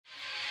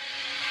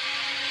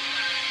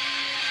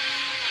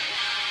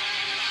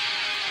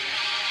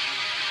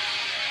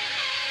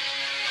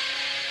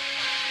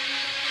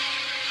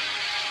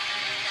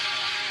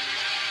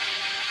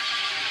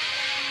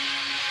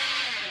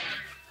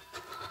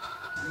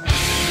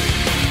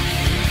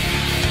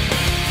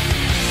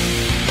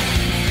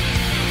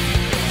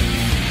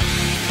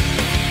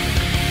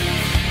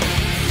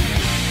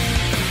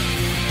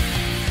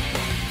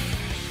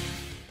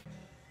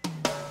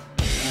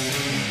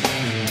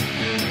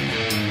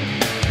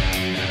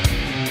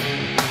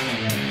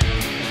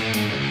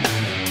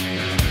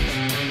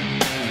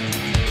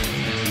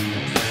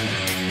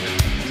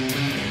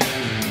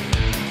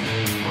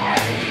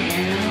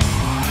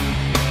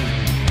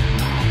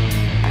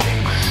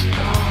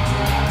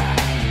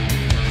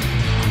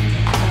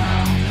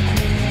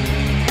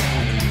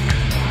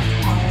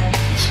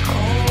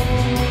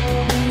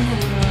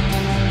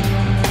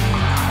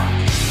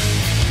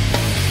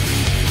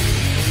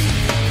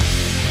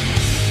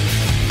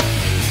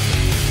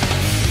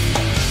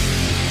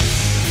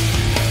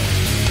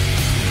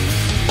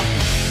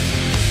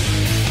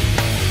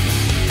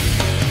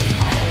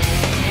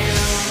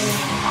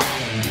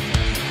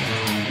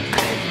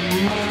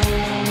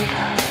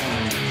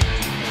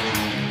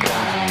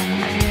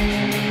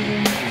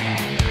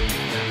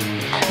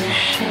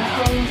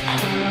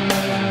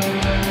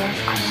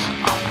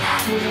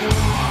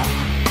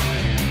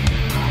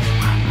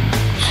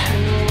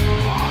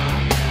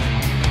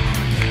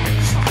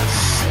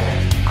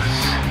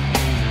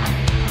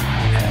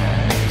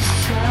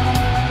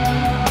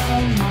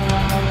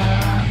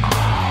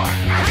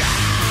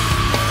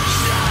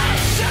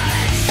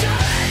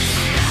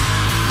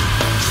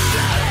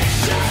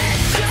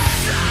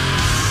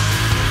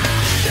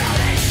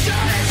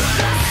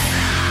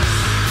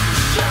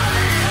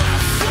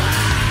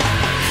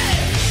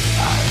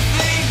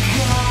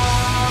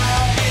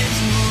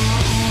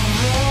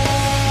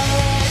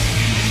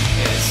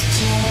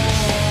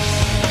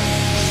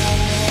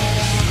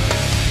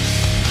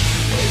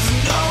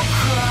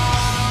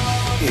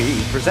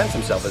He presents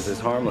himself as this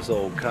harmless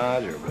old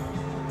codger, but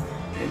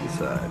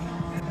inside.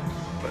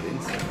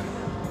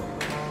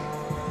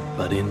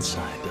 But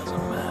inside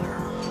doesn't matter.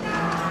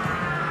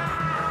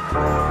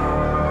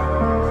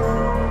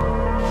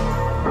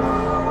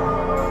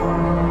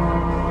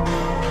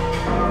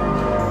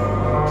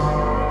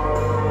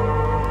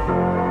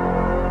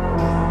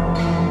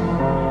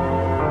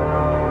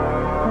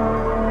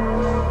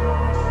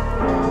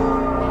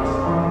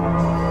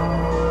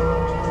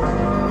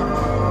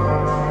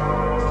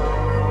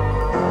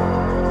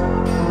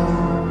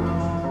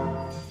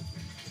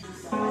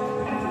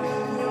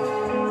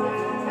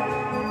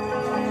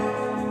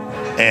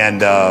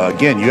 And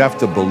again, you have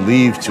to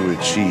believe to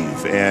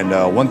achieve. And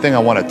one thing I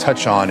want to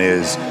touch on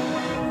is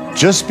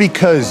just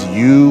because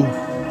you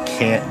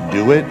can't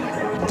do it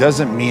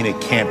doesn't mean it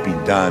can't be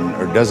done,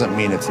 or doesn't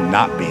mean it's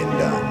not being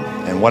done.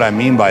 And what I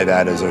mean by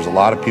that is there's a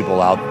lot of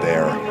people out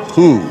there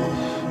who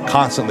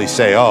constantly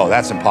say, oh,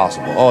 that's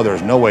impossible. Oh,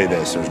 there's no way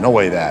this, there's no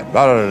way that.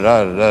 Blah, blah,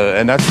 blah, blah, blah.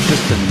 And that's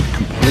just a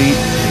complete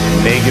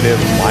negative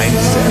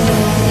mindset.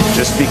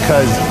 Just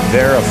because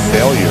they're a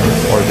failure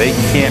or they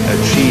can't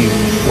achieve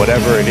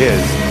whatever it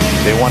is,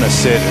 they want to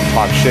sit and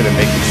talk shit and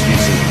make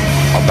excuses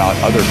about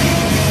other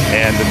people.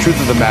 And the truth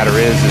of the matter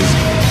is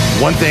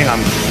one thing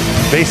I'm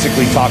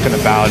basically talking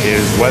about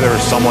is whether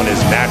someone is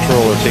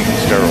natural or taking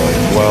steroids.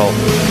 Well,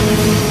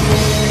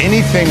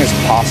 anything is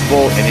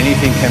possible and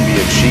anything can be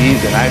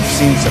achieved, and I've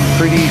seen some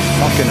pretty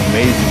fucking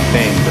amazing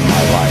things in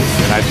my life,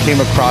 and I've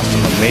came across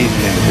some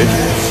amazing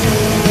individuals.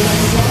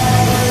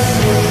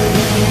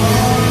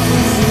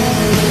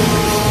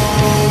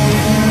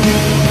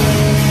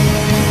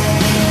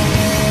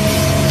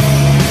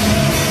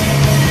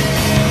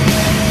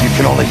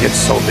 You can only get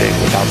so big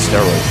without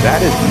steroids.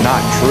 That is not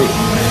true.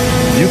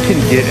 You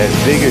can get as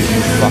big as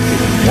you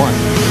fucking want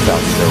without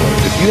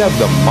steroids. If you have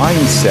the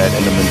mindset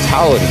and the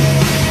mentality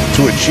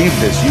to achieve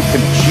this, you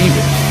can achieve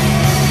it.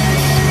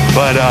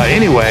 But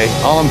anyway,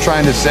 all I'm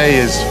trying to say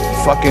is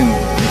fucking,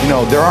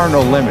 there are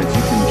no limits.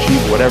 You can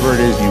achieve whatever it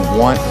is you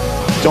want.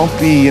 Don't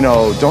be,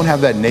 don't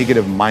have that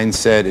negative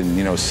mindset and,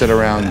 sit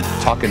around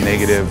talking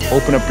negative.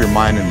 Open up your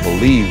mind and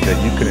believe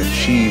that you can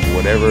achieve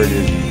whatever it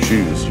is you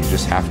choose. You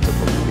just have to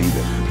believe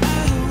it.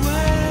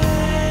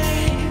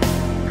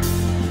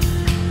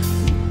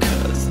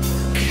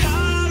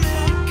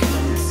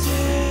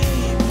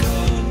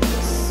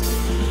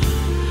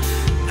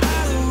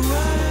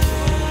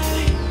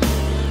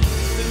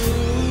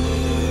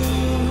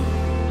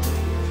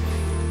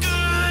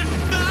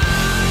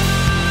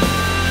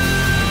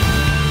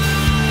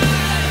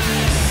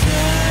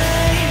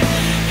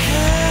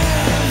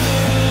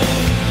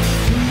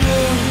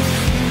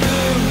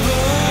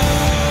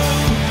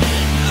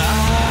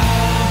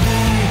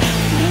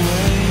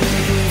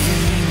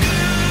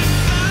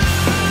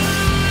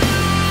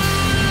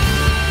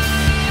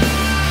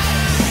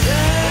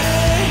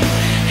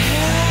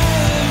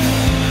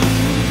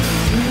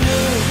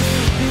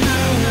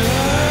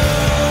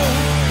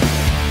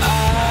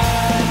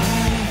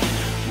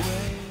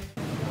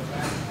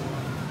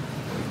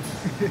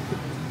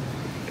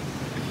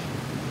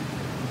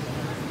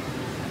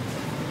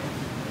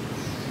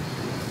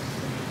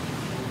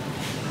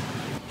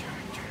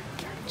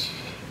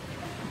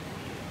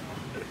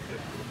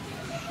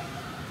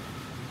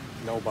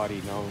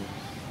 Nobody knows.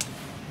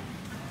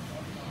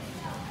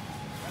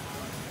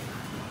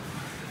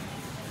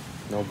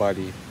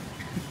 Nobody.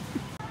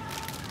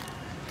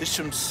 This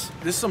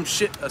is some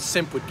shit a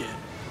simp would get.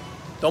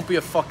 Don't be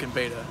a fucking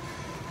beta.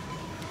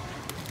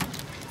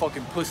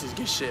 Fucking pussies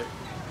get shit.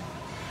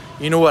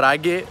 You know what I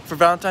get for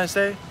Valentine's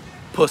Day?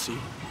 Pussy.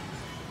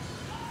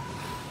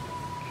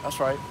 That's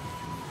right.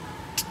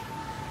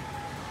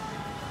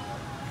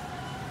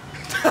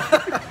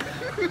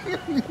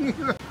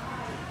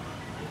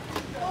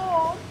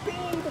 Oh,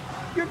 babe,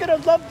 you're gonna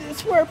love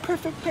this. We're a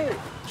perfect pair.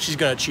 She's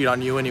gonna cheat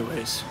on you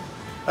anyways.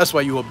 That's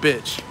why you a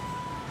bitch.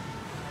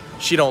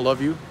 She don't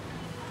love you.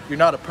 You're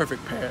not a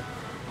perfect parent.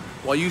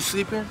 While you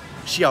sleeping,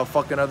 she out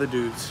fucking other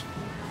dudes.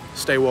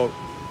 Stay woke.